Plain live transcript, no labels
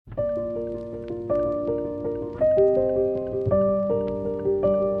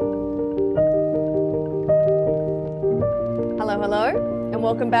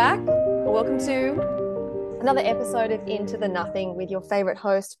welcome back. Welcome to another episode of Into the Nothing with your favorite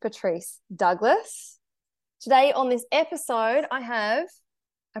host, Patrice Douglas. Today on this episode, I have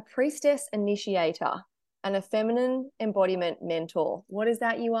a priestess initiator and a feminine embodiment mentor. What is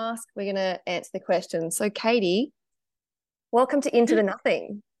that, you ask? We're going to answer the question. So, Katie, welcome to Into the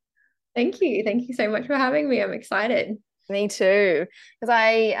Nothing. Thank you. Thank you so much for having me. I'm excited. Me too.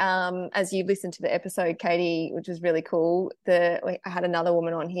 Because as you listened to the episode, Katie, which was really cool, I had another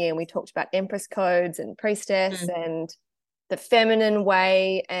woman on here and we talked about Empress codes and priestess and the feminine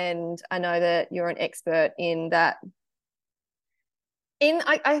way. And I know that you're an expert in that.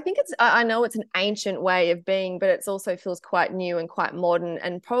 I think I know it's an ancient way of being, but it also feels quite new and quite modern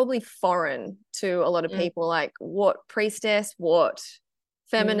and probably foreign to a lot of people. Like, what priestess, what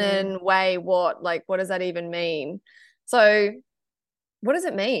feminine way, what does that even mean? So what does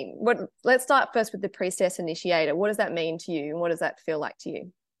it mean? Let's start first with the priestess initiator. What does that mean to you? And what does that feel like to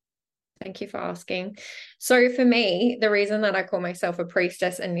you? Thank you for asking. So for me, the reason that I call myself a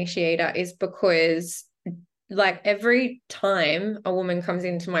priestess initiator is because like every time a woman comes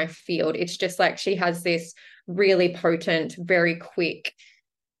into my field, it's just like she has this really potent, very quick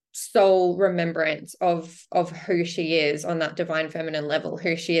soul remembrance of who she is on that divine feminine level,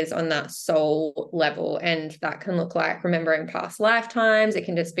 who she is on that soul level. And that can look like remembering past lifetimes. It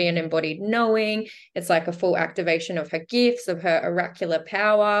can just be an embodied knowing. It's like a full activation of her gifts, of her oracular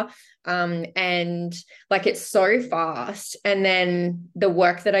power. And like it's so fast. And then the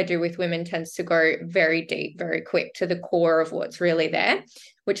work that I do with women tends to go very deep, very quick to the core of what's really there,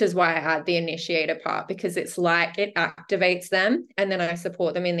 which is why I add the initiator part, because it's like it activates them. And then I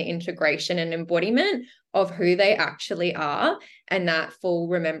support them in the integration and embodiment of who they actually are and that full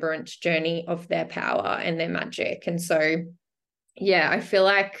remembrance journey of their power and their magic. And so, yeah, I feel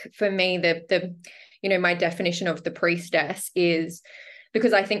like for me, my definition of the priestess is,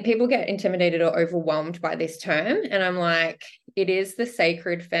 because I think people get intimidated or overwhelmed by this term. And I'm like, it is the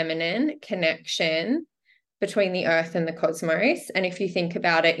sacred feminine connection between the earth and the cosmos. And if you think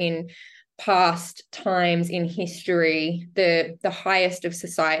about it in past times in history, the highest of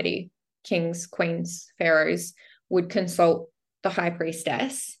society, kings, queens, pharaohs, would consult the high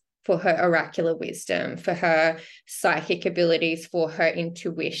priestess for her oracular wisdom, for her psychic abilities, for her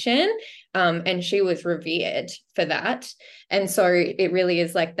intuition. And she was revered for that. And so it really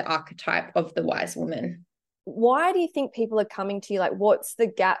is like the archetype of the wise woman. Why do you think people are coming to you? Like, what's the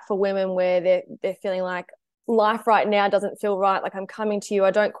gap for women where they're feeling like life right now doesn't feel right? Like, I'm coming to you,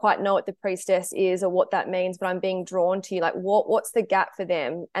 I don't quite know what the priestess is or what that means, but I'm being drawn to you. Like, what's the gap for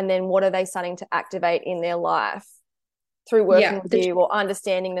them? And then what are they starting to activate in their life through working Yeah, with you or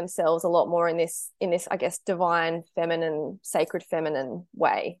understanding themselves a lot more in this, I guess, divine feminine, sacred feminine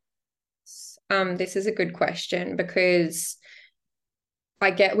way? this is a good question because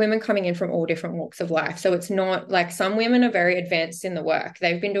I get women coming in from all different walks of life. So it's not like some women are very advanced in the work.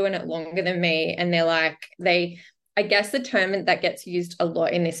 They've been doing it longer than me. And they're like, I guess the term that gets used a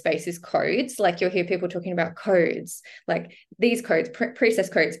lot in this space is codes. Like you'll hear people talking about codes, like these codes, priestess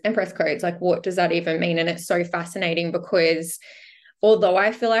codes, empress codes. Like, what does that even mean? And it's so fascinating because although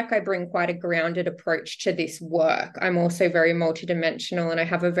I feel like I bring quite a grounded approach to this work, I'm also very multidimensional and I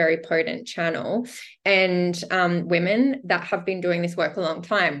have a very potent channel. And women that have been doing this work a long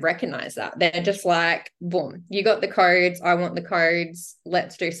time recognize that. They're just like, boom, you got the codes. I want the codes.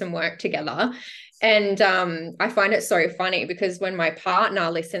 Let's do some work together. And I find it so funny because when my partner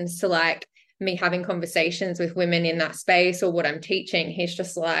listens to like me having conversations with women in that space or what I'm teaching, he's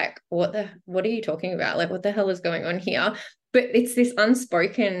just like, what are you talking about? Like, what the hell is going on here? But it's this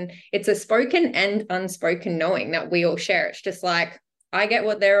unspoken, it's a spoken and unspoken knowing that we all share. It's just like, I get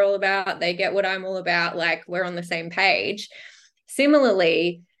what they're all about. They get what I'm all about. Like, we're on the same page.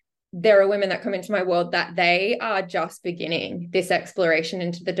 Similarly, there are women that come into my world that they are just beginning this exploration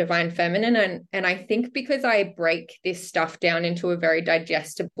into the divine feminine. And I think because I break this stuff down into a very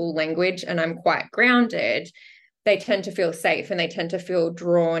digestible language and I'm quite grounded, they tend to feel safe and they tend to feel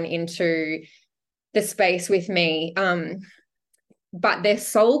drawn into the space with me. But their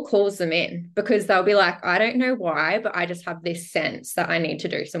soul calls them in because they'll be like, I don't know why, but I just have this sense that I need to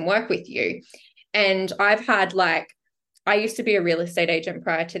do some work with you. And I've had I used to be a real estate agent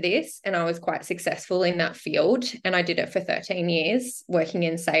prior to this, and I was quite successful in that field. And I did it for 13 years working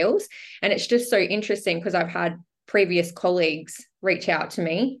in sales. And it's just so interesting because I've had previous colleagues reach out to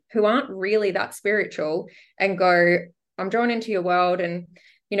me who aren't really that spiritual and go, I'm drawn into your world. And,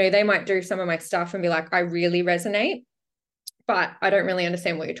 they might do some of my stuff and be like, I really resonate, but I don't really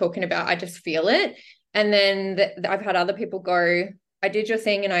understand what you're talking about. I just feel it. And then I've had other people go, I did your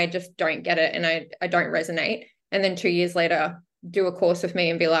thing and I just don't get it and I don't resonate. And then 2 years later, do a course with me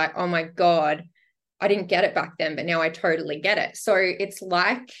and be like, oh my God, I didn't get it back then, but now I totally get it. So it's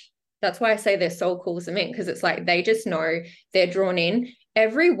like, that's why I say their soul calls them in, because it's like they just know they're drawn in.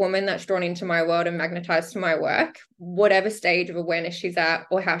 Every woman that's drawn into my world and magnetized to my work, whatever stage of awareness she's at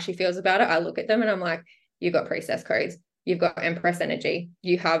or how she feels about it, I look at them and I'm like, you've got priestess codes, you've got empress energy,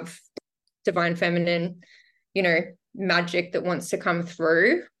 you have divine feminine, you know, magic that wants to come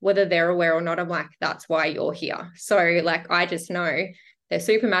through, whether they're aware or not. I'm like, that's why you're here. So like, I just know they're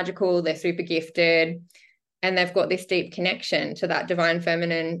super magical, they're super gifted, and they've got this deep connection to that divine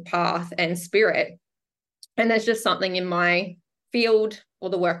feminine path and spirit. And there's just something in my field or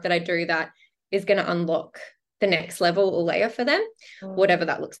the work that I do that is going to unlock the next level or layer for them, whatever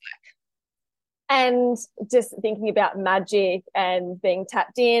that looks like. And just thinking about magic and being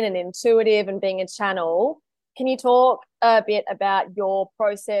tapped in and intuitive and being a channel, can you talk a bit about your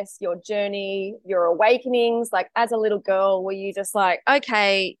process, your journey, your awakenings? Like as a little girl, were you just like,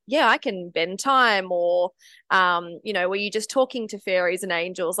 okay, yeah, I can bend time? Or, were you just talking to fairies and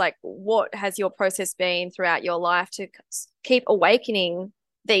angels? Like what has your process been throughout your life to keep awakening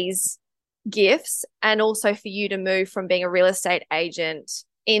these gifts, and also for you to move from being a real estate agent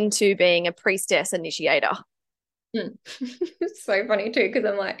into being a priestess initiator? It's so funny too, because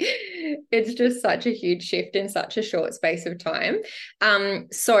I'm like, it's just such a huge shift in such a short space of time.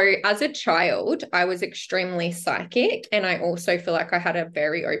 So as a child, I was extremely psychic, and I also feel like I had a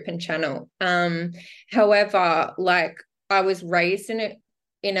very open channel. However, like I was raised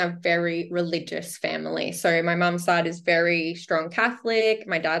in a very religious family. So my mum's side is very strong Catholic.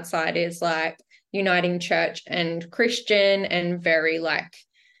 My dad's side is like uniting church and Christian, and very like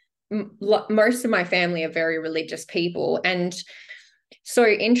most of my family are very religious people. And so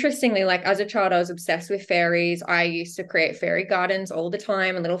interestingly, like as a child, I was obsessed with fairies. I used to create fairy gardens all the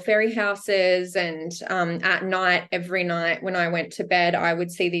time and little fairy houses. And at night, every night when I went to bed, I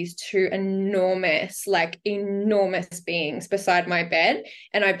would see these two enormous beings beside my bed.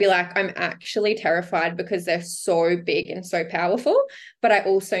 And I'd be like, I'm actually terrified because they're so big and so powerful. But I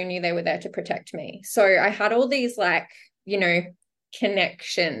also knew they were there to protect me. So I had all these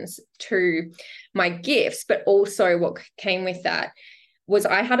connections to my gifts, but also what came with that was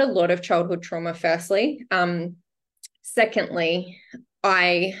I had a lot of childhood trauma, firstly. Secondly,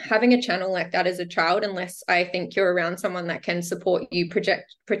 having a channel like that as a child, unless I think you're around someone that can support you,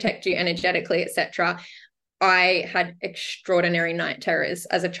 protect you energetically, etc., I had extraordinary night terrors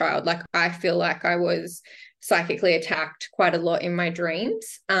as a child. Like I feel like I was psychically attacked quite a lot in my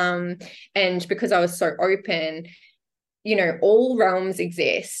dreams. And because I was so open, all realms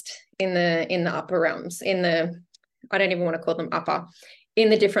exist in the upper realms, I don't even want to call them upper, in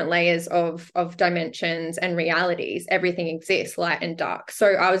the different layers of dimensions and realities. Everything exists, light and dark. So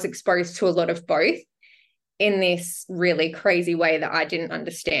I was exposed to a lot of both in this really crazy way that I didn't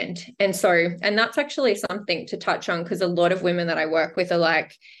understand. And that's actually something to touch on, because a lot of women that I work with are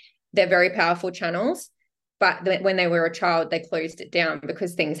like, they're very powerful channels, but when they were a child, they closed it down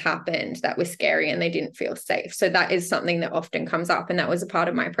because things happened that were scary and they didn't feel safe. So that is something that often comes up. And that was a part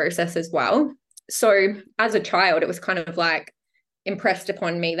of my process as well. So as a child, it was kind of like impressed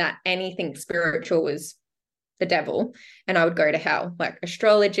upon me that anything spiritual was the devil and I would go to hell, like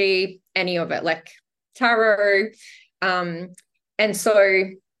astrology, any of it, like tarot. And so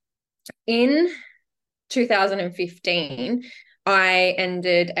in 2015, I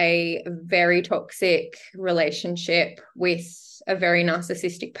ended a very toxic relationship with a very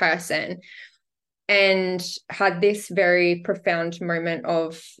narcissistic person, and had this very profound moment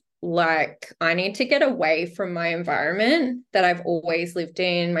of like, I need to get away from my environment that I've always lived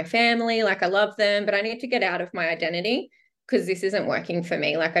in, my family, like I love them, but I need to get out of my identity because this isn't working for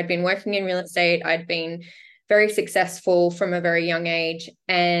me. Like I'd been working in real estate, I'd been very successful from a very young age,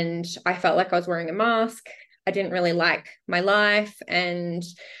 and I felt like I was wearing a mask. I didn't really like my life, and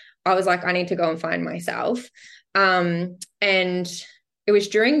I was like, I need to go and find myself. And it was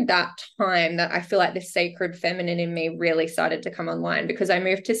during that time that I feel like the sacred feminine in me really started to come online, because I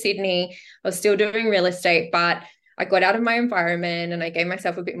moved to Sydney. I was still doing real estate, but I got out of my environment and I gave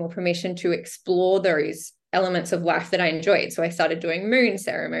myself a bit more permission to explore those elements of life that I enjoyed. So I started doing moon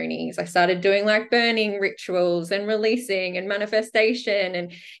ceremonies. I started doing like burning rituals and releasing and manifestation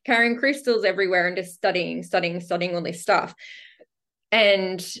and carrying crystals everywhere and just studying all this stuff.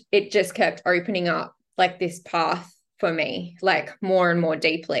 And it just kept opening up like this path for me, like more and more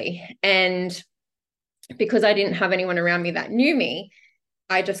deeply. And because I didn't have anyone around me that knew me,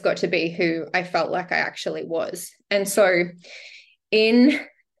 I just got to be who I felt like I actually was. And so in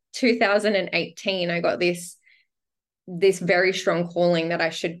 2018, I got this very strong calling that I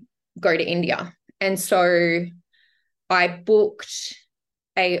should go to India. And so I booked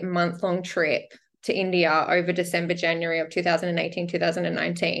a month-long trip to India over December, January of 2018,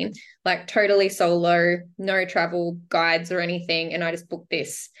 2019, like totally solo, no travel guides or anything. And I just booked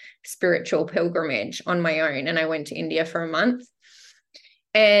this spiritual pilgrimage on my own. And I went to India for a month.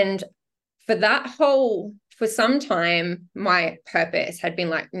 And for some time, my purpose had been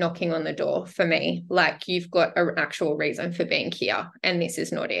like knocking on the door for me. Like, you've got an actual reason for being here, and this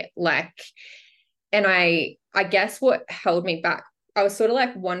is not it. Like, and I guess what held me back, I was sort of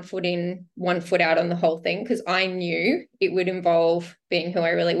like 1 foot in, 1 foot out on the whole thing, because I knew it would involve being who I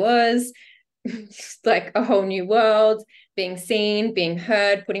really was, like a whole new world, being seen, being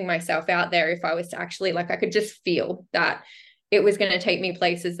heard, putting myself out there. If I was to actually, like, I could just feel that it was going to take me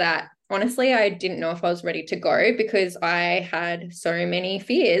places that honestly I didn't know if I was ready to go, because I had so many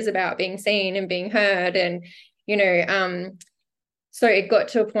fears about being seen and being heard. And, so it got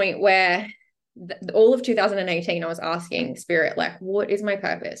to a point where all of 2018, I was asking Spirit, like, what is my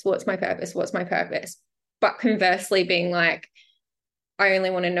purpose? What's my purpose? What's my purpose? But conversely being like, I only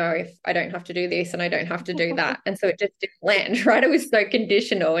want to know if I don't have to do this and I don't have to do that. And so it just didn't land, right? It was so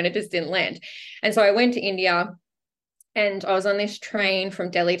conditional and it just didn't land. And so I went to India, and I was on this train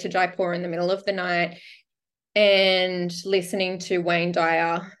from Delhi to Jaipur in the middle of the night, and listening to Wayne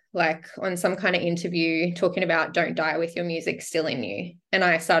Dyer, like on some kind of interview, talking about don't die with your music still in you. And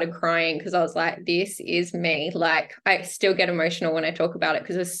I started crying, because I was like, this is me. Like, I still get emotional when I talk about it,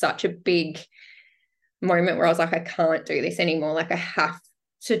 because it was such a big moment where I was like, I can't do this anymore. Like, I have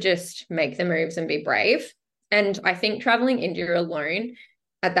to just make the moves and be brave. And I think traveling India alone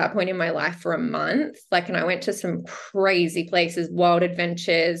at that point in my life for a month, like, and I went to some crazy places, wild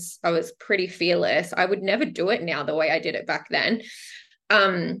adventures. I was pretty fearless. I would never do it now the way I did it back then.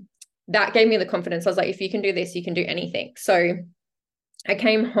 That gave me the confidence. I was like, if you can do this, you can do anything. So I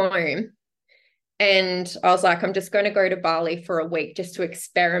came home, and I was like, I'm just going to go to Bali for a week just to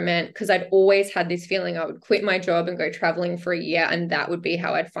experiment, because I'd always had this feeling I would quit my job and go traveling for a year, and that would be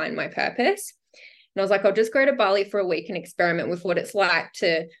how I'd find my purpose. And I was like, I'll just go to Bali for a week and experiment with what it's like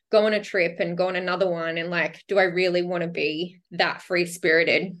to go on a trip and go on another one. And like, do I really want to be that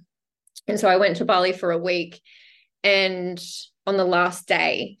free-spirited? And so I went to Bali for a week, and on the last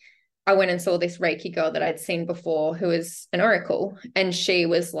day, I went and saw this Reiki girl that I'd seen before, who was an oracle. And she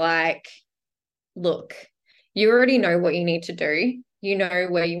was like, look, you already know what you need to do. You know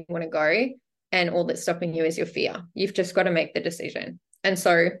where you want to go. And all that's stopping you is your fear. You've just got to make the decision. And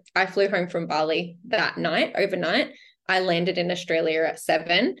so I flew home from Bali that night, overnight. I landed in Australia at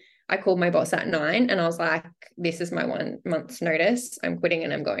 7. I called my boss at 9, and I was like, this is my 1 month's notice. I'm quitting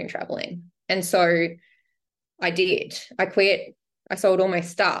and I'm going traveling. And so I did. I quit. I sold all my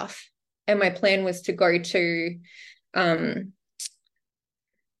stuff. And my plan was to go to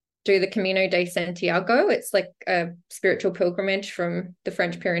do the Camino de Santiago. It's like a spiritual pilgrimage from the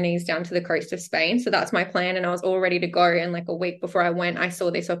French Pyrenees down to the coast of Spain. So that's my plan. And I was all ready to go. And like a week before I went, I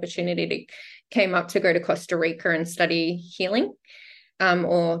saw this opportunity came up to go to Costa Rica and study healing,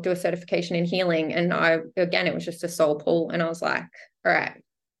 or do a certification in healing. And it was just a soul pull. And I was like, all right,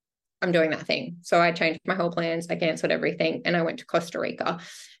 I'm doing that thing. So I changed my whole plans. I canceled everything, and I went to Costa Rica.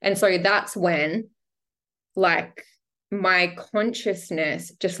 And so that's when, like, my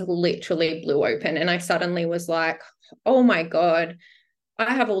consciousness just literally blew open, and I suddenly was like, oh my God,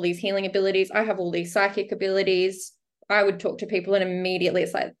 I have all these healing abilities. I have all these psychic abilities. I would talk to people, and immediately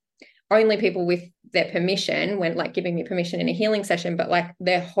it's like only people with their permission, when like giving me permission in a healing session, but like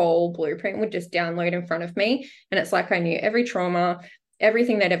their whole blueprint would just download in front of me. And it's like I knew every trauma,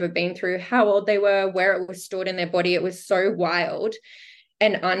 everything they'd ever been through, how old they were, where it was stored in their body. It was so wild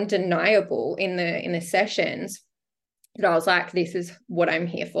and undeniable in the sessions. But I was like, this is what I'm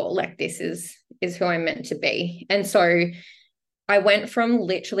here for. Like, this is who I'm meant to be. And so I went from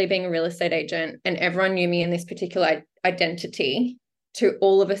literally being a real estate agent, and everyone knew me in this particular identity, to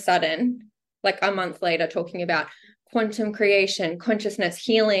all of a sudden, like a month later, talking about quantum creation, consciousness,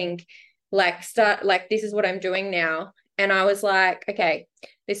 healing, like this is what I'm doing now. And I was like, okay,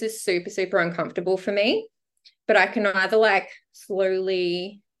 this is super, super uncomfortable for me, but I can either like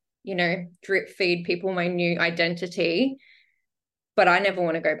slowly, drip feed people my new identity, but I never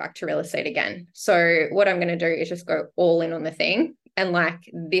want to go back to real estate again. So what I'm going to do is just go all in on the thing, and like,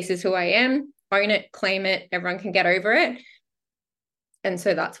 this is who I am, own it, claim it, everyone can get over it. And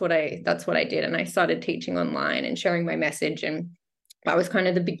so that's what I did. And I started teaching online and sharing my message. And that was kind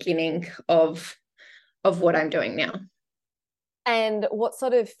of the beginning of what I'm doing now. And what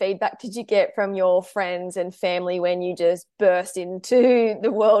sort of feedback did you get from your friends and family when you just burst into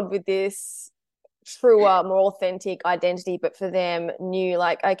the world with this truer, more authentic identity, but for them new,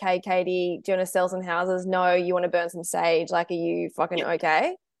 like, okay, Katie, do you want to sell some houses? No. You want to burn some sage? Like, are you fucking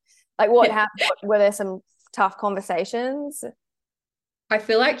okay? Like, what Yeah. happened? Were there some tough conversations? I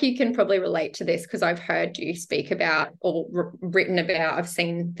feel like you can probably relate to this because I've heard you speak about or written about, I've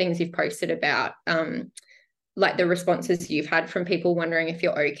seen things you've posted about, like the responses you've had from people wondering if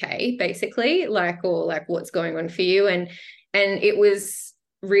you're okay, basically, like, or like what's going on for you. And it was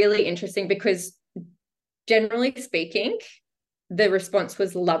really interesting because generally speaking, the response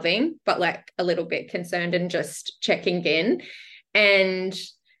was loving, but like a little bit concerned and just checking in. And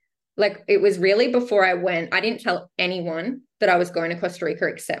like it was really before I went, I didn't tell anyone that I was going to Costa Rica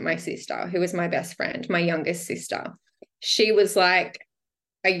except my sister, who was my best friend, my youngest sister. She was like,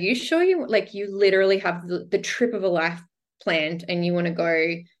 are you sure you literally have the trip of a life planned and you want to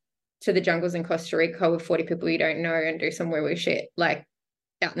go to the jungles in Costa Rica with 40 people you don't know and do some woo-woo shit, like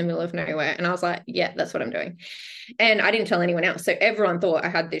out in the middle of nowhere? And I was like, yeah, that's what I'm doing. And I didn't tell anyone else. So everyone thought I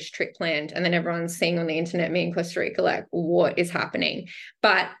had this trip planned. And then everyone's seeing on the internet me in Costa Rica, like, what is happening?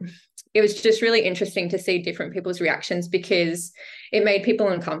 But it was just really interesting to see different people's reactions because it made people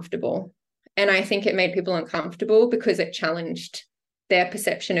uncomfortable. And I think it made people uncomfortable because it challenged their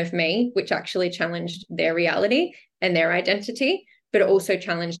perception of me, which actually challenged their reality and their identity, but it also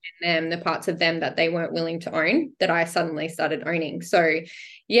challenged in them the parts of them that they weren't willing to own that I suddenly started owning. So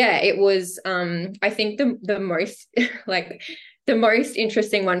yeah, it was I think the most like the most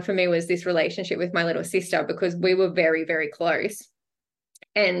interesting one for me was this relationship with my little sister because we were very, very close.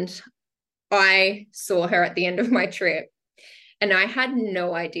 And I saw her at the end of my trip and I had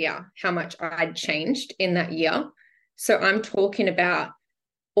no idea how much I'd changed in that year. So I'm talking about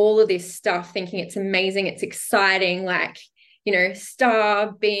all of this stuff, thinking it's amazing, it's exciting, like, you know,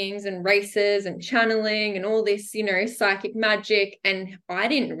 star beings and races and channeling and all this, you know, psychic magic. And I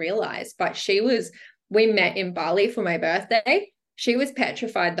didn't realize, but we met in Bali for my birthday. She was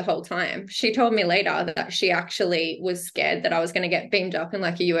petrified the whole time. She told me later that she actually was scared that I was going to get beamed up in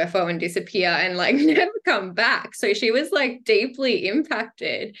like a UFO and disappear and like never come back. So she was like deeply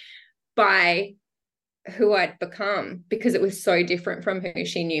impacted by who I'd become because it was so different from who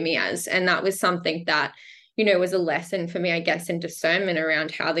she knew me as. And that was something that, you know, was a lesson for me, I guess, in discernment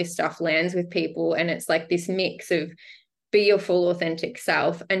around how this stuff lands with people. And it's like this mix of be your full authentic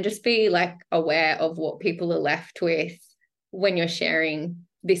self and just be like aware of what people are left with when you're sharing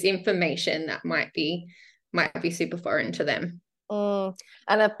this information that might be super foreign to them. And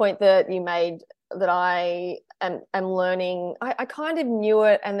a point that you made that I am learning, I kind of knew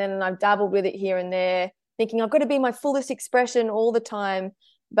it and then I've dabbled with it here and there, thinking I've got to be my fullest expression all the time.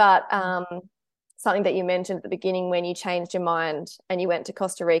 But something that you mentioned at the beginning when you changed your mind and you went to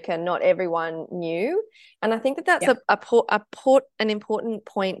Costa Rica, not everyone knew. And I think that that's an important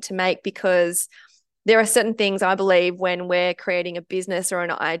point to make because there are certain things I believe when we're creating a business or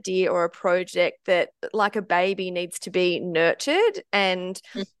an idea or a project that like a baby needs to be nurtured. And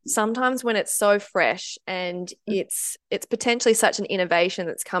sometimes when it's so fresh and it's potentially such an innovation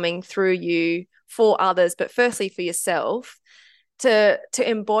that's coming through you for others, but firstly for yourself, to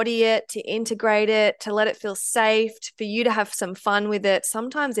embody it, to integrate it, to let it feel safe, for you to have some fun with it.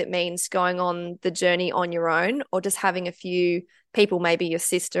 Sometimes it means going on the journey on your own or just having a few people, maybe your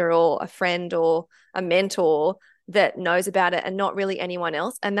sister or a friend or a mentor that knows about it and not really anyone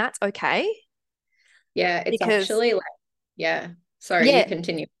else. And that's okay. Yeah, it's actually like, yeah. Sorry, you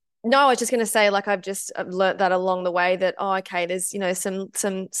continue. No, I was just going to say, like, I've learned that along the way that, oh, okay, there's, you know, some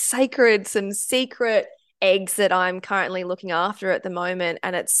secret eggs that I'm currently looking after at the moment.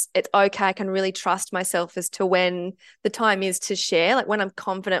 And it's okay. I can really trust myself as to when the time is to share, like when I'm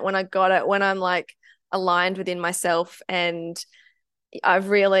confident, when I got it, when I'm like aligned within myself. And I've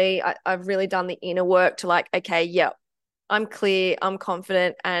really done the inner work to like, okay, yep, I'm clear, I'm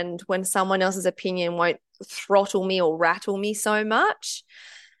confident. And when someone else's opinion won't throttle me or rattle me so much.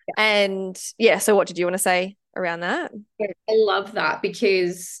 Yeah. And yeah, so what did you want to say around that? I love that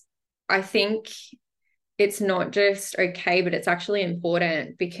because I think it's not just okay, but it's actually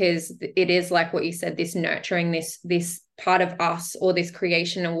important because it is like what you said, this nurturing, this part of us or this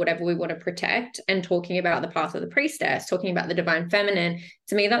creation or whatever we want to protect, and talking about the path of the priestess, talking about the divine feminine.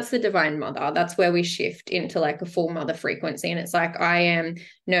 To me, that's the divine mother. That's where we shift into like a full mother frequency. And it's like, I am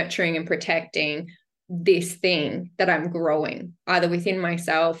nurturing and protecting this thing that I'm growing either within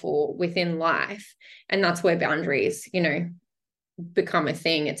myself or within life. And that's where boundaries, you know, become a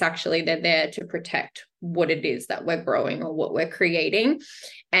thing. It's actually they're there to protect what it is that we're growing or what we're creating.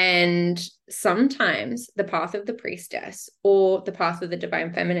 And sometimes the path of the priestess or the path of the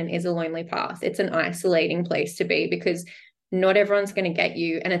divine feminine is a lonely path. It's an isolating place to be because not everyone's going to get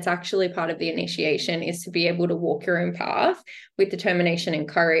you. And it's actually part of the initiation is to be able to walk your own path with determination and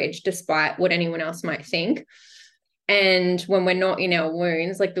courage, despite what anyone else might think. And when we're not in our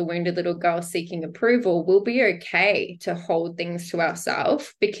wounds, like the wounded little girl seeking approval, we'll be okay to hold things to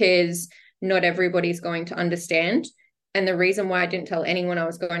ourselves because not everybody's going to understand. And the reason why I didn't tell anyone I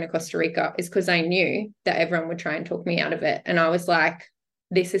was going to Costa Rica is because I knew that everyone would try and talk me out of it. And I was like,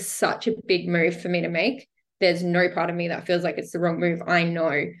 this is such a big move for me to make. There's no part of me that feels like it's the wrong move. I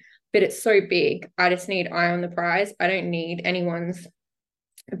know, but it's so big. I just need eye on the prize. I don't need anyone's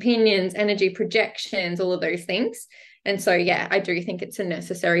opinions, energy, projections, all of those things. And so, yeah, I do think it's a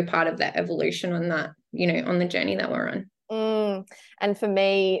necessary part of that evolution on that, on the journey that we're on. And for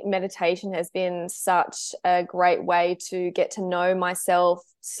me, meditation has been such a great way to get to know myself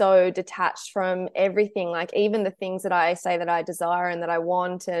so detached from everything, like even the things that I say that I desire and that I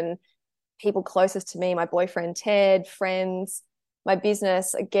want, and people closest to me, my boyfriend Ted, friends, my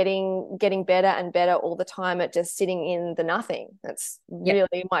business, getting better and better all the time at just sitting in the nothing. That's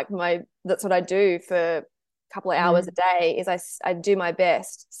really that's what I do for a couple of hours a day. Is I do my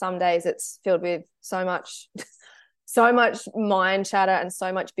best. Some days it's filled with so much mind chatter and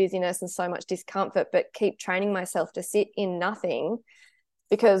so much busyness and so much discomfort, but keep training myself to sit in nothing,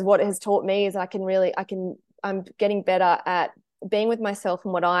 because what it has taught me is I'm getting better at being with myself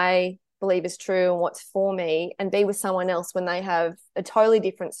and what I believe is true and what's for me, and be with someone else when they have a totally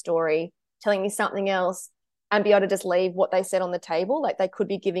different story telling me something else, and be able to just leave what they said on the table. Like they could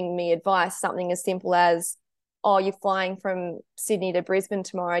be giving me advice, something as simple as, oh, you're flying from Sydney to Brisbane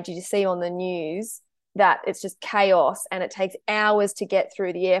tomorrow, did you see on the news that it's just chaos and it takes hours to get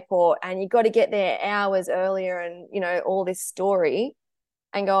through the airport and you got to get there hours earlier, and all this story,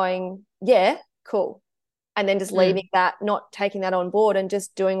 and going, yeah, cool. And then just leaving that, not taking that on board, and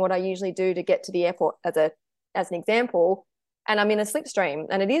just doing what I usually do to get to the airport as an example. And I'm in a slipstream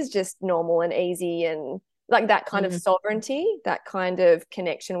and it is just normal and easy, and like that kind of sovereignty, that kind of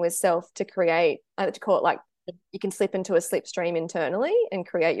connection with self to create, I like to call it, like you can slip into a slipstream internally and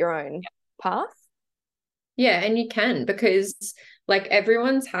create your own path. Yeah, and you can, because like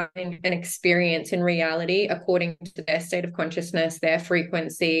everyone's having an experience in reality according to their state of consciousness, their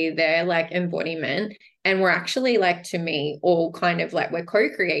frequency, their like embodiment. And we're actually, like, to me, all kind of like we're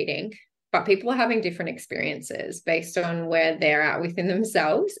co-creating, but people are having different experiences based on where they're at within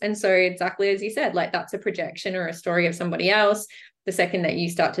themselves. And so exactly as you said, like that's a projection or a story of somebody else. The second that you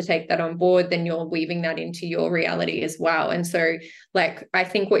start to take that on board, then you're weaving that into your reality as well. And so like I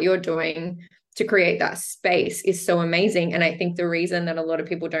think what you're doing to create that space is so amazing. And I think the reason that a lot of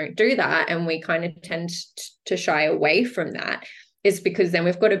people don't do that, and we kind of tend to shy away from that, is because then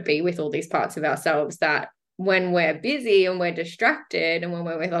we've got to be with all these parts of ourselves that when we're busy and we're distracted and when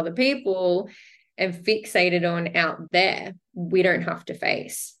we're with other people and fixated on out there, we don't have to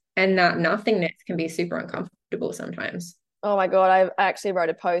face. And that nothingness can be super uncomfortable sometimes. Oh my God, I actually wrote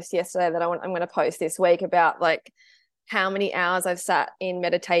a post yesterday that I'm going to post this week about like how many hours I've sat in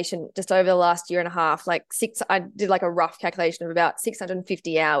meditation just over the last year and a half. I did like a rough calculation of about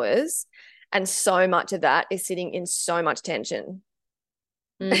 650 hours. And so much of that is sitting in so much tension.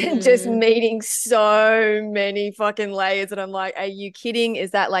 Just meeting so many fucking layers that I'm like, are you kidding?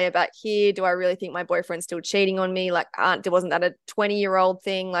 Is that layer back here? Do I really think my boyfriend's still cheating on me? Like, wasn't that a 20-year-old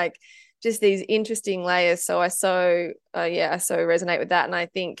thing? Like, just these interesting layers. So I so resonate with that. And I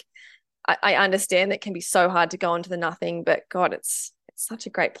think I understand that it can be so hard to go into the nothing, but God, it's such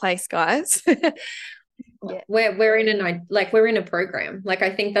a great place, guys. Yeah. We're in a program. Like, I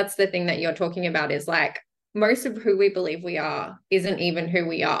think that's the thing that you're talking about, is like most of who we believe we are isn't even who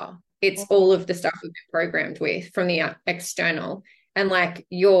we are. It's all of the stuff we've been programmed with from the external. And like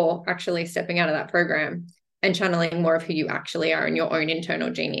you're actually stepping out of that program and channeling more of who you actually are and your own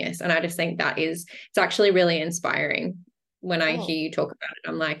internal genius. And I just think it's actually really inspiring. When I hear you talk about it,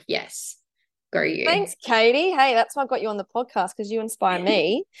 I'm like, yes, go you. Thanks, Katie. Hey, that's why I got you on the podcast, because you inspire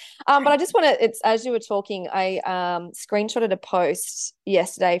me. But I just want to, it's as you were talking, I screenshotted a post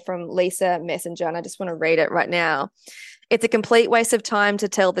yesterday from Lisa Messenger, and I just want to read it right now. It's a complete waste of time to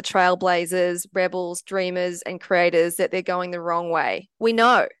tell the trailblazers, rebels, dreamers, and creators that they're going the wrong way. We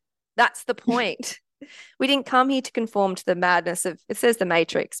know. That's the point. We didn't come here to conform to the madness of, it says the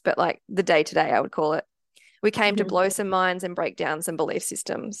Matrix, but like the day-to-day, I would call it. We came to blow some minds and break down some belief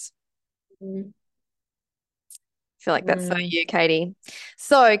systems. I feel like that's so you, Katie.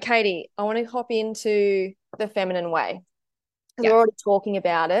 So, Katie, I want to hop into the feminine way. We're already talking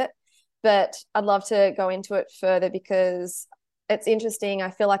about it, but I'd love to go into it further because it's interesting.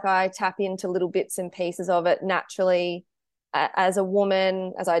 I feel like I tap into little bits and pieces of it naturally as a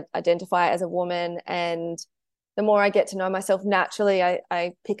woman, as I identify as a woman, and the more I get to know myself naturally,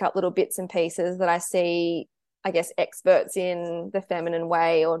 I pick up little bits and pieces that I see, I guess, experts in the feminine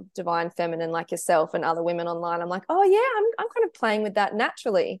way or divine feminine like yourself and other women online. I'm like, oh yeah, I'm kind of playing with that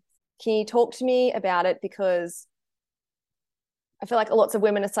naturally. Can you talk to me about it? Because I feel like lots of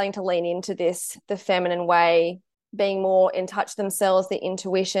women are starting to lean into this, the feminine way, being more in touch themselves, the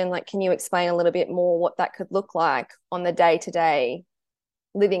intuition. Like, can you explain a little bit more what that could look like on the day to day,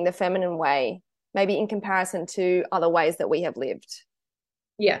 living the feminine way, maybe in comparison to other ways that we have lived?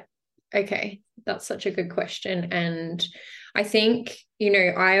 Yeah. Okay. That's such a good question. And I think,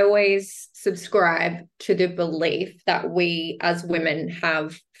 I always subscribe to the belief that we as women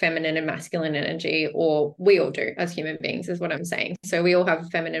have feminine and masculine energy, or we all do as human beings, is what I'm saying. So we all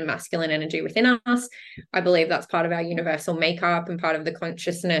have feminine and masculine energy within us. I believe that's part of our universal makeup and part of the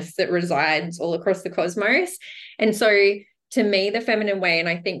consciousness that resides all across the cosmos. And so to me, the feminine way, and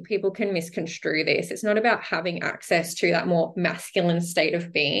I think people can misconstrue this, it's not about having access to that more masculine state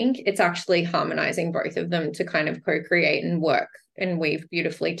of being. It's actually harmonizing both of them to kind of co-create and work and weave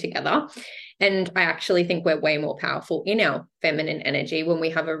beautifully together. And I actually think we're way more powerful in our feminine energy when we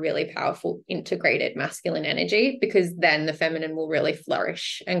have a really powerful integrated masculine energy, because then the feminine will really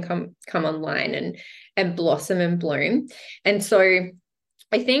flourish and come online and blossom and bloom. And so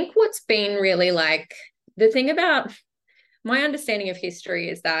I think what's been really like the thing about my understanding of history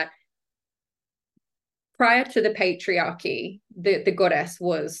is that prior to the patriarchy, the goddess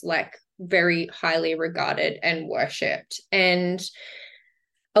was like very highly regarded and worshipped. And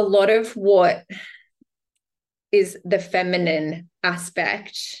a lot of what is the feminine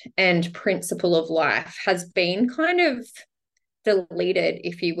aspect and principle of life has been kind of deleted,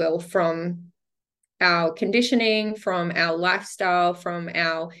 if you will, from our conditioning, from our lifestyle, from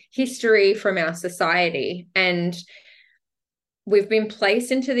our history, from our society. And we've been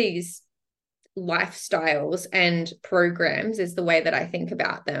placed into these lifestyles and programs, is the way that I think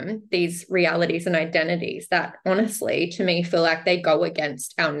about them, these realities and identities that honestly to me feel like they go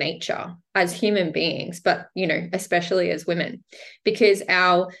against our nature as human beings, but especially as women, because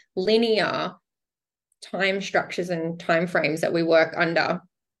our linear time structures and time frames that we work under,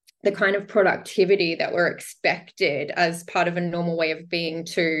 the kind of productivity that we're expected as part of a normal way of being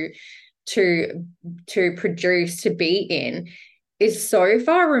to produce, to be in, is so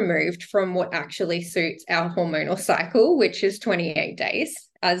far removed from what actually suits our hormonal cycle, which is 28 days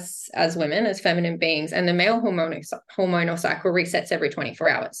as women, as feminine beings. And the male hormonal cycle resets every 24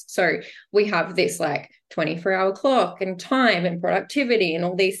 hours. So we have this like 24-hour clock and time and productivity and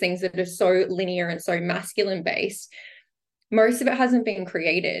all these things that are so linear and so masculine based. Most of it hasn't been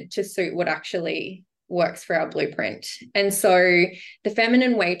created to suit what actually works for our blueprint. And so the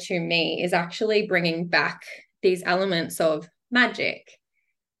feminine way to me is actually bringing back these elements of magic,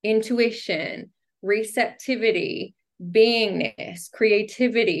 intuition, receptivity, beingness,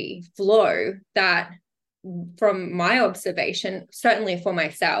 creativity, flow, that from my observation, certainly for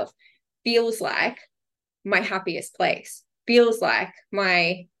myself, feels like my happiest place, feels like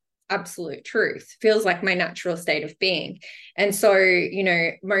my absolute truth, feels like my natural state of being. And so,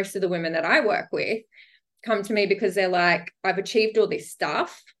 most of the women that I work with come to me because they're like, I've achieved all this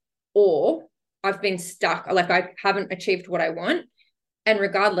stuff, or I've been stuck, like I haven't achieved what I want. And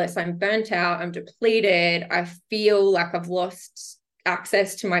regardless, I'm burnt out, I'm depleted, I feel like I've lost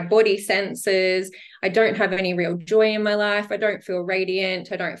access to my body senses, I don't have any real joy in my life, I don't feel radiant,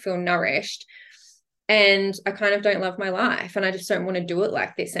 I don't feel nourished, and I kind of don't love my life, and I just don't want to do it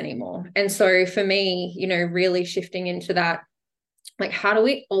like this anymore. And so for me, really shifting into that, like, how do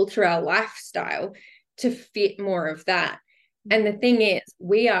we alter our lifestyle to fit more of that? And the thing is,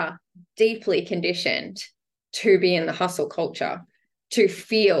 we are deeply conditioned to be in the hustle culture, to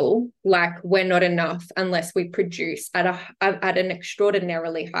feel like we're not enough unless we produce at an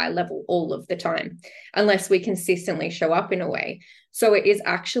extraordinarily high level all of the time, unless we consistently show up in a way. So it is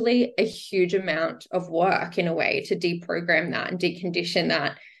actually a huge amount of work in a way to deprogram that and decondition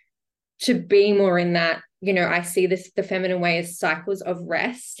that, to be more in that, I see the feminine way as cycles of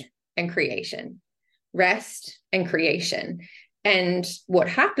rest and creation. And what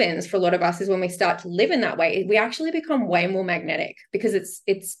happens for a lot of us is when we start to live in that way, we actually become way more magnetic, because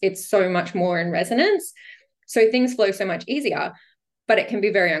it's so much more in resonance. So things flow so much easier, but it can be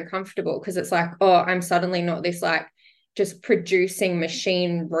very uncomfortable, because it's like, oh, I'm suddenly not this like just producing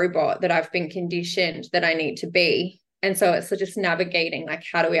machine robot that I've been conditioned that I need to be. And so it's just navigating, like,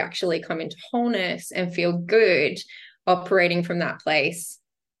 how do we actually come into wholeness and feel good operating from that place?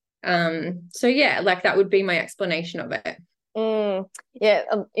 So yeah, like that would be my explanation of it. Yeah,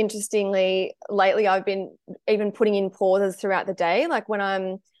 interestingly, lately I've been even putting in pauses throughout the day. Like when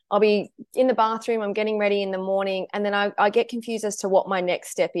I'm I'll be in the bathroom, I'm getting ready in the morning, and then I get confused as to what my next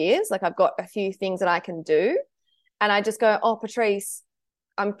step is. Like I've got a few things that I can do. And I just go, oh, Patrice,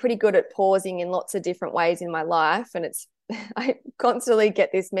 I'm pretty good at pausing in lots of different ways in my life. And it's, I constantly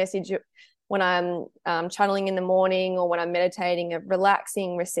get this message when I'm channeling in the morning or when I'm meditating of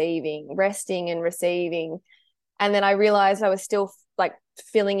relaxing, receiving, resting and receiving. And then I realized I was still like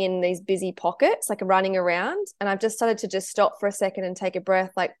filling in these busy pockets, like running around. And I've just started to just stop for a second and take a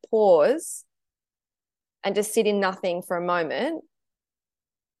breath, like pause and just sit in nothing for a moment.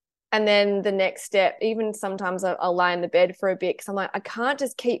 And then the next step, even sometimes I'll lie in the bed for a bit because I'm like, I can't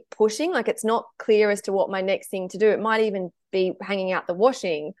just keep pushing. Like it's not clear as to what my next thing to do. It might even be hanging out the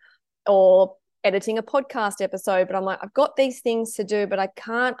washing or editing a podcast episode. But I'm like, I've got these things to do, but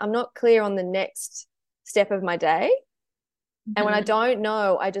I'm not clear on the next step of my day. Mm-hmm. And when I don't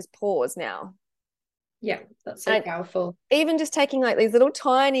know, I just pause now. Yeah, that's so powerful. Even just taking like these little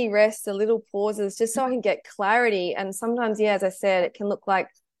tiny rests, the little pauses, just so I can get clarity. And sometimes, yeah, as I said, it can look like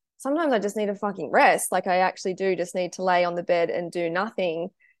sometimes I just need a fucking rest. Like I actually do just need to lay on the bed and do nothing.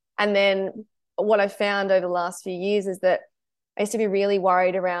 And then what I found over the last few years is that I used to be really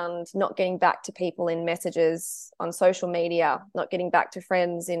worried around not getting back to people in messages on social media, not getting back to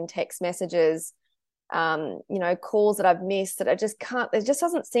friends in text messages, calls that I've missed that I just can't, there just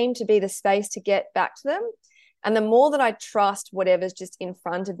doesn't seem to be the space to get back to them. And the more that I trust whatever's just in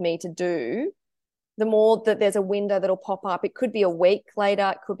front of me to do, the more that there's a window that'll pop up. It could be a week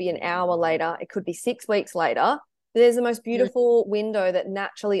later, it could be an hour later, it could be 6 weeks later. But there's the most beautiful window that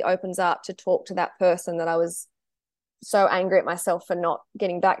naturally opens up to talk to that person that I was so angry at myself for not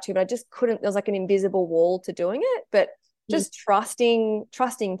getting back to, but I just couldn't. There's like an invisible wall to doing it. But just trusting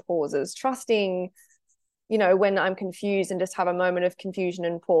pauses, trusting, when I'm confused and just have a moment of confusion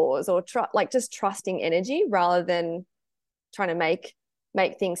and pause, or just trusting energy rather than trying to make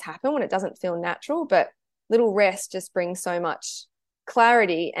things happen when it doesn't feel natural. But little rest just brings so much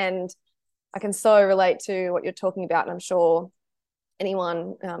clarity. And I can so relate to what you're talking about. And I'm sure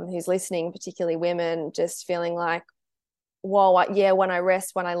anyone who's listening, particularly women, just feeling like, well, when I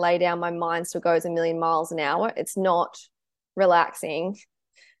rest, when I lay down, my mind still goes a million miles an hour. It's not relaxing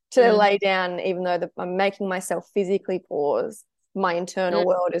to lay down, even though I'm making myself physically pause. My internal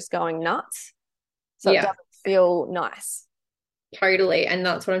world is going nuts. So it doesn't feel nice. Totally. And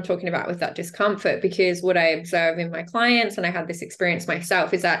that's what I'm talking about with that discomfort, because what I observe in my clients, and I had this experience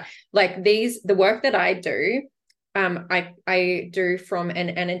myself, is that like the work that I do, I do from an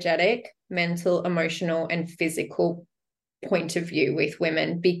energetic, mental, emotional, and physical point of view with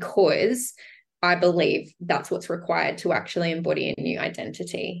women, because I believe that's what's required to actually embody a new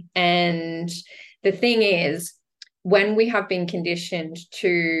identity. And the thing is, when we have been conditioned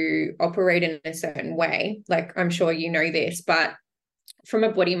to operate in a certain way, like I'm sure you know this, but from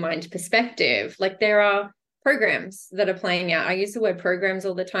a body-mind perspective, like there are programs that are playing out. I use the word programs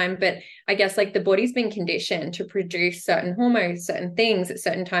all the time, but I guess like the body's been conditioned to produce certain hormones, certain things at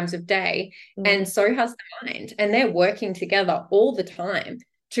certain times of day. And so has the mind. And they're working together all the time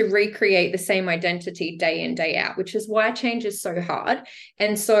to recreate the same identity day in, day out, which is why change is so hard.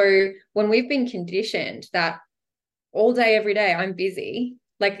 And so when we've been conditioned that all day, every day, I'm busy,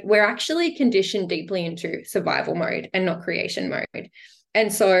 like we're actually conditioned deeply into survival mode and not creation mode.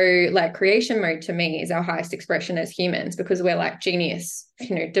 And so like creation mode to me is our highest expression as humans, because we're like genius,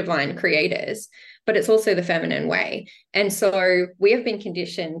 divine creators, but it's also the feminine way. And so we have been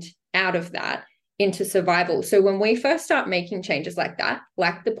conditioned out of that into survival. So when we first start making changes like that,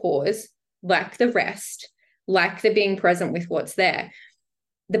 like the pause, like the rest, like the being present with what's there,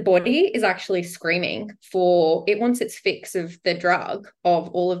 the body is actually screaming for, it wants its fix of the drug, of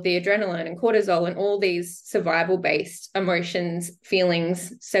all of the adrenaline and cortisol and all these survival-based emotions,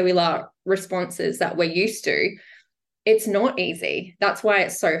 feelings, cellular responses that we're used to. It's not easy. That's why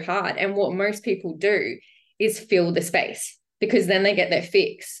it's so hard. And what most people do is fill the space, because then they get their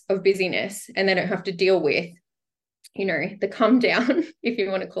fix of busyness and they don't have to deal with the come down, if you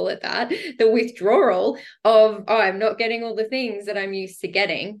want to call it that, the withdrawal of, I'm not getting all the things that I'm used to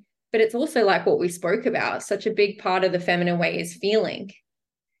getting. But it's also like what we spoke about, such a big part of the feminine way is feeling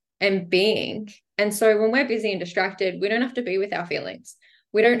and being. And so when we're busy and distracted, we don't have to be with our feelings.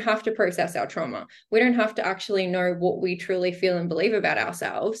 We don't have to process our trauma. We don't have to actually know what we truly feel and believe about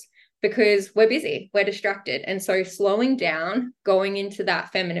ourselves, because we're busy, we're distracted. And so slowing down, going into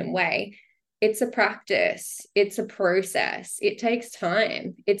that feminine way, it's a practice, it's a process, it takes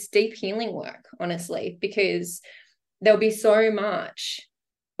time, it's deep healing work, honestly, because there'll be so much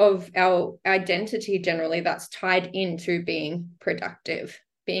of our identity generally that's tied into being productive,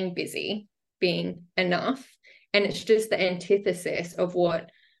 being busy, being enough. And it's just the antithesis of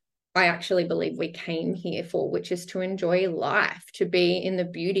what I actually believe we came here for, which is to enjoy life, to be in the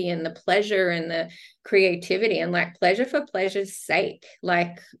beauty and the pleasure and the creativity, and like pleasure for pleasure's sake.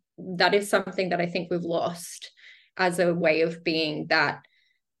 Like that is something that I think we've lost as a way of being, that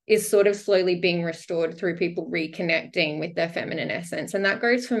is sort of slowly being restored through people reconnecting with their feminine essence. And that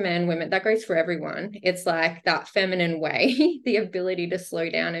goes for men, women, that goes for everyone. It's like that feminine way, the ability to slow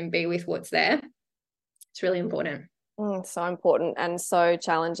down and be with what's there. It's really important. So important and so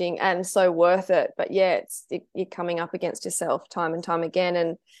challenging and so worth it. But yeah, you're coming up against yourself time and time again.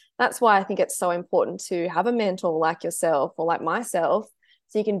 And that's why I think it's so important to have a mentor like yourself or like myself,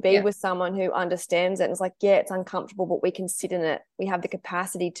 so you can be with someone who understands it and it's like, yeah, it's uncomfortable, but we can sit in it. We have the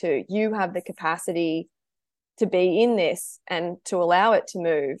capacity to. You have the capacity to be in this and to allow it to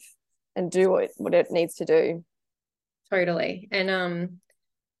move and do what it needs to do. Totally. And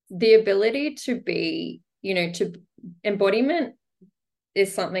the ability to be, to embodiment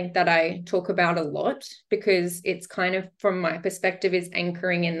is something that I talk about a lot, because it's kind of, from my perspective, is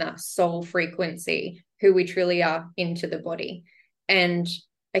anchoring in that soul frequency, who we truly are, into the body. And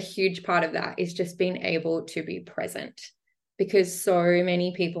a huge part of that is just being able to be present, because so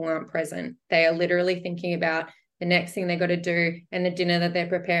many people aren't present. They are literally thinking about the next thing they got to do and the dinner that they're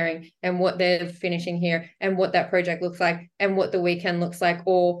preparing and what they're finishing here and what that project looks like and what the weekend looks like,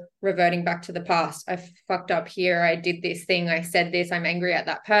 or reverting back to the past. I fucked up here. I did this thing. I said this. I'm angry at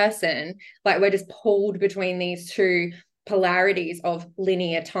that person. Like we're just pulled between these two polarities of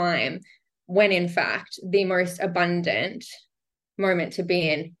linear time, when in fact the most abundant moment to be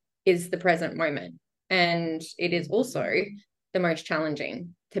in is the present moment. And it is also the most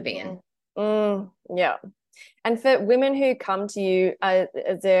challenging to be in. Yeah. And for women who come to you,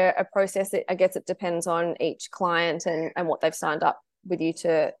 is there a process that, I guess it depends on each client and what they've signed up with you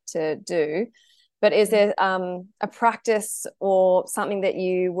to do, but is there a practice or something that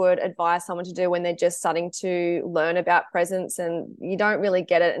you would advise someone to do when they're just starting to learn about presence and you don't really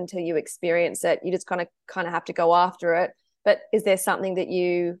get it until you experience it? You just kind of have to go after it. But is there something that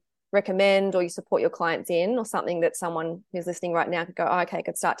you recommend or you support your clients in, or something that someone who's listening right now could go, oh, okay, I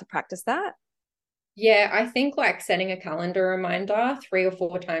could start to practice that? Yeah, I think like setting a calendar reminder 3 or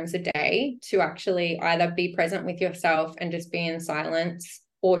 4 times a day to actually either be present with yourself and just be in silence,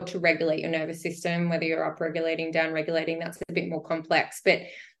 or to regulate your nervous system, whether you're up regulating, down regulating, that's a bit more complex. But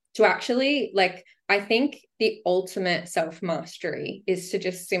to actually, like, I think the ultimate self-mastery is to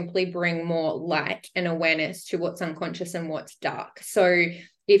just simply bring more light and awareness to what's unconscious and what's dark. So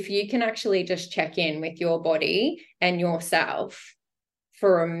if you can actually just check in with your body and yourself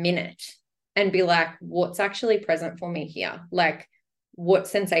for a minute and be like, what's actually present for me here? Like, what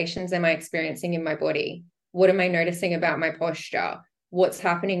sensations am I experiencing in my body? What am I noticing about my posture? What's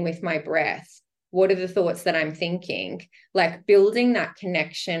happening with my breath? What are the thoughts that I'm thinking? Like building that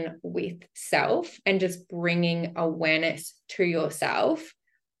connection with self and just bringing awareness to yourself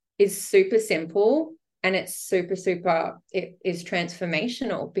is super simple. And it's super, it is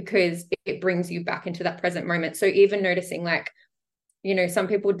transformational, because it brings you back into that present moment. So even noticing, like, some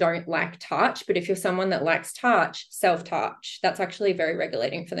people don't like touch, but if you're someone that likes touch, self-touch, that's actually very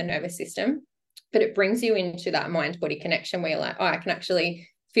regulating for the nervous system. But it brings you into that mind-body connection where you're like, oh, I can actually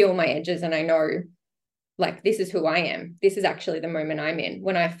feel my edges and I know, like, this is who I am. This is actually the moment I'm in.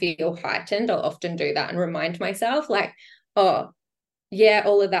 When I feel heightened, I'll often do that and remind myself, like, oh, yeah,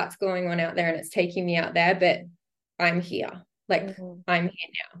 all of that's going on out there and it's taking me out there, but I'm here. Like, I'm here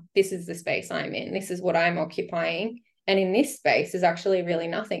now. This is the space I'm in. This is what I'm occupying. And in this space is actually really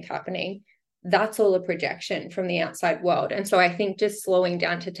nothing happening. That's all a projection from the outside world. And so I think just slowing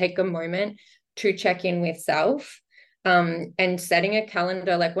down to take a moment to check in with self, and setting a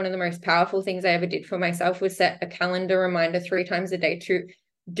calendar. Like one of the most powerful things I ever did for myself was set a calendar reminder 3 times a day to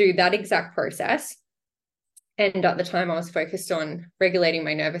do that exact process. And at the time I was focused on regulating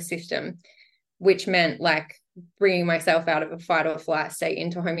my nervous system, which meant like bringing myself out of a fight or flight state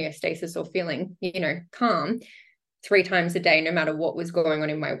into homeostasis, or feeling, calm 3 times a day, no matter what was going on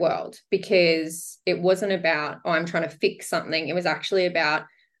in my world. Because it wasn't about, oh, I'm trying to fix something. It was actually about,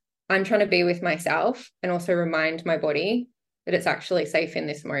 I'm trying to be with myself and also remind my body that it's actually safe in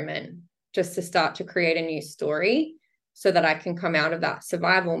this moment, just to start to create a new story so that I can come out of that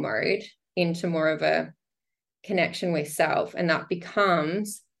survival mode into more of a connection with self. And that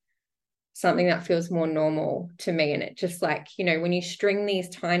becomes something that feels more normal to me. And it just, like, when you string these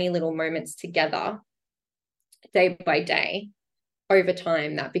tiny little moments together day by day, over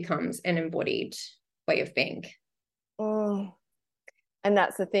time, that becomes an embodied way of being. And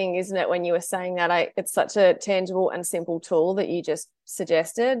that's the thing, isn't it? When you were saying that, it's such a tangible and simple tool that you just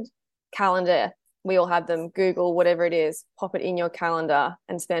suggested. Calendar. we all have them, Google, whatever it is, pop it in your calendar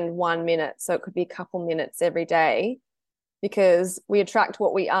and spend 1 minute. So it could be a couple minutes every day, because we attract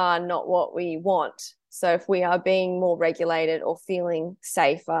what we are, not what we want. So if we are being more regulated or feeling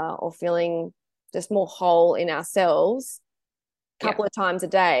safer or feeling just more whole in ourselves a couple of times a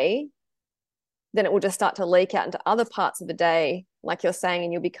day, then it will just start to leak out into other parts of the day, like you're saying,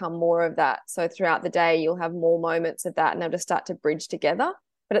 and you'll become more of that. So throughout the day, you'll have more moments of that, and they'll just start to bridge together.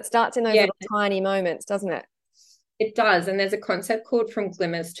 But it starts in those little tiny moments, doesn't it? It does. And there's a concept called from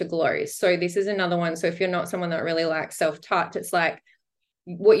glimmers to glows. So this is another one. So if you're not someone that really likes self-touch, it's like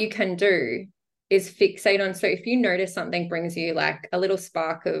what you can do is fixate on. So if you notice something brings you like a little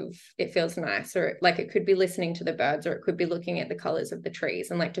spark of it feels nice, or like it could be listening to the birds, or it could be looking at the colors of the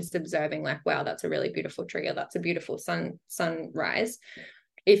trees and like just observing like, wow, that's a really beautiful tree, or that's a beautiful sunrise.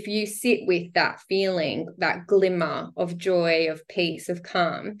 If you sit with that feeling, that glimmer of joy, of peace, of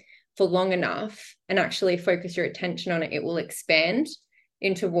calm for long enough and actually focus your attention on it, it will expand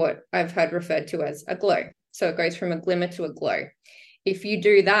into what I've heard referred to as a glow. So it goes from a glimmer to a glow. If you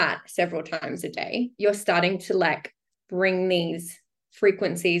do that several times a day, you're starting to like bring these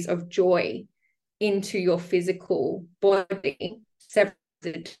frequencies of joy into your physical body several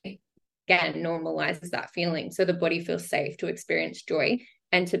times a day. Again, normalizes that feeling. So the body feels safe to experience joy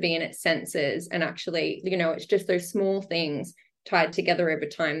and to be in its senses. And actually, you know, it's just those small things tied together over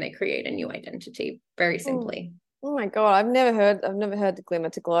time, they create a new identity, very simply. Oh my God, I've never heard the glimmer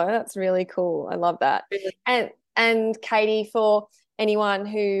to glow. That's really cool. I love that. And Katie, for anyone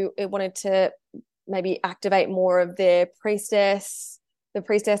who wanted to maybe activate more of their priestess, the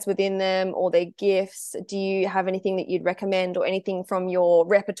priestess within them, or their gifts, do you have anything that you'd recommend, or anything from your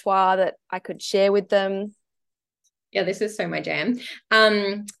repertoire that I could share with them? Yeah, this is so my jam.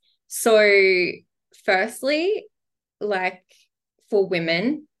 So firstly, like for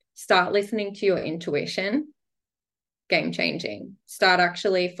women, start listening to your intuition. Game changing. Start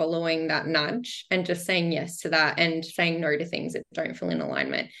actually following that nudge and just saying yes to that, and saying no to things that don't feel in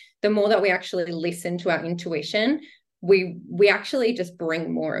alignment. The more that we actually listen to our intuition, we actually just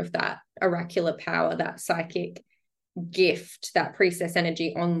bring more of that oracular power, that psychic gift, that priestess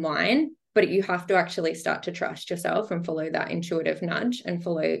energy online. But you have to actually start to trust yourself and follow that intuitive nudge and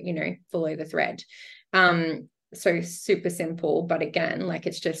follow the thread. So super simple, but again, like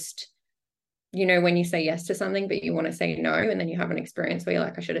it's just, you know, when you say yes to something, but you want to say no, and then you have an experience where you're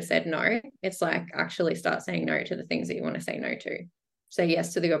like, I should have said no. It's like actually start saying no to the things that you want to say no to. Say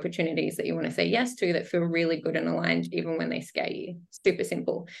yes to the opportunities that you want to say yes to that feel really good and aligned, even when they scare you. Super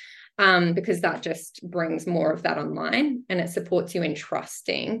simple. Because that just brings more of that online, and it supports you in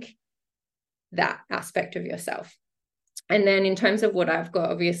trusting that aspect of yourself. And then in terms of what I've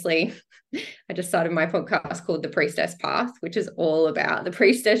got, obviously, I just started my podcast called The Priestess Path, which is all about the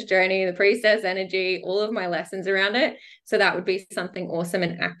priestess journey, the priestess energy, all of my lessons around it. So that would be something awesome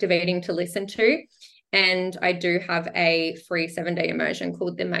and activating to listen to. And I do have a free 7-day immersion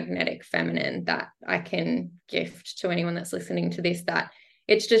called The Magnetic Feminine that I can gift to anyone that's listening to this, that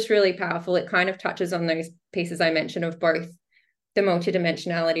it's just really powerful. It kind of touches on those pieces I mentioned of both the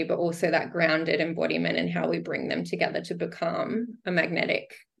multidimensionality, but also that grounded embodiment and how we bring them together to become a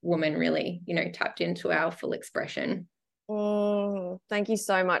magnetic woman, really, you know, tapped into our full expression. Thank you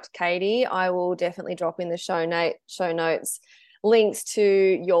so much, Katie. I will definitely drop in the show notes links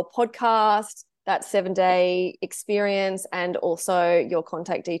to your podcast, that 7-day experience, and also your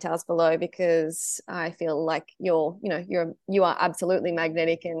contact details below, because I feel like you are absolutely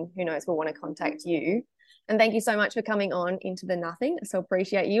magnetic, and who knows, we'll want to contact you. And thank you so much for coming on Into the Nothing. I so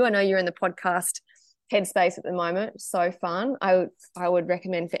appreciate you. I know you're in the podcast headspace at the moment. So fun. I would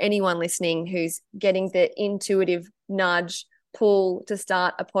recommend for anyone listening who's getting the intuitive nudge pull to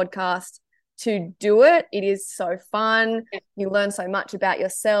start a podcast to do it. It is so fun. You learn so much about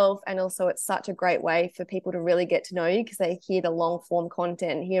yourself, and also it's such a great way for people to really get to know you, because they hear the long form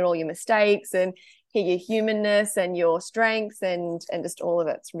content, hear all your mistakes, and hear your humanness and your strengths, and just all of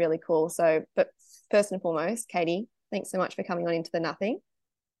it. It's really cool. So, but first and foremost, Katie, thanks so much for coming on Into the Nothing.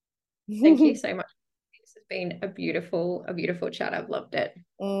 Thank you so much. This has been a beautiful chat. I've loved it.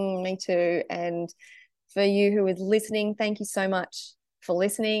 Me too. And for you who is listening, thank you so much for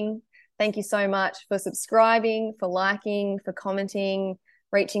listening. Thank you so much for subscribing, for liking, for commenting,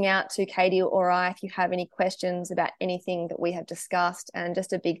 reaching out to Katie or I if you have any questions about anything that we have discussed. And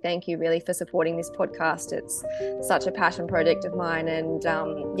just a big thank you really for supporting this podcast. It's such a passion project of mine, and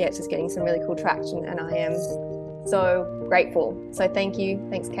it's just getting some really cool traction, and I am so grateful. So thank you.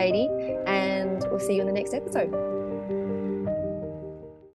 Thanks, Katie. And we'll see you in the next episode.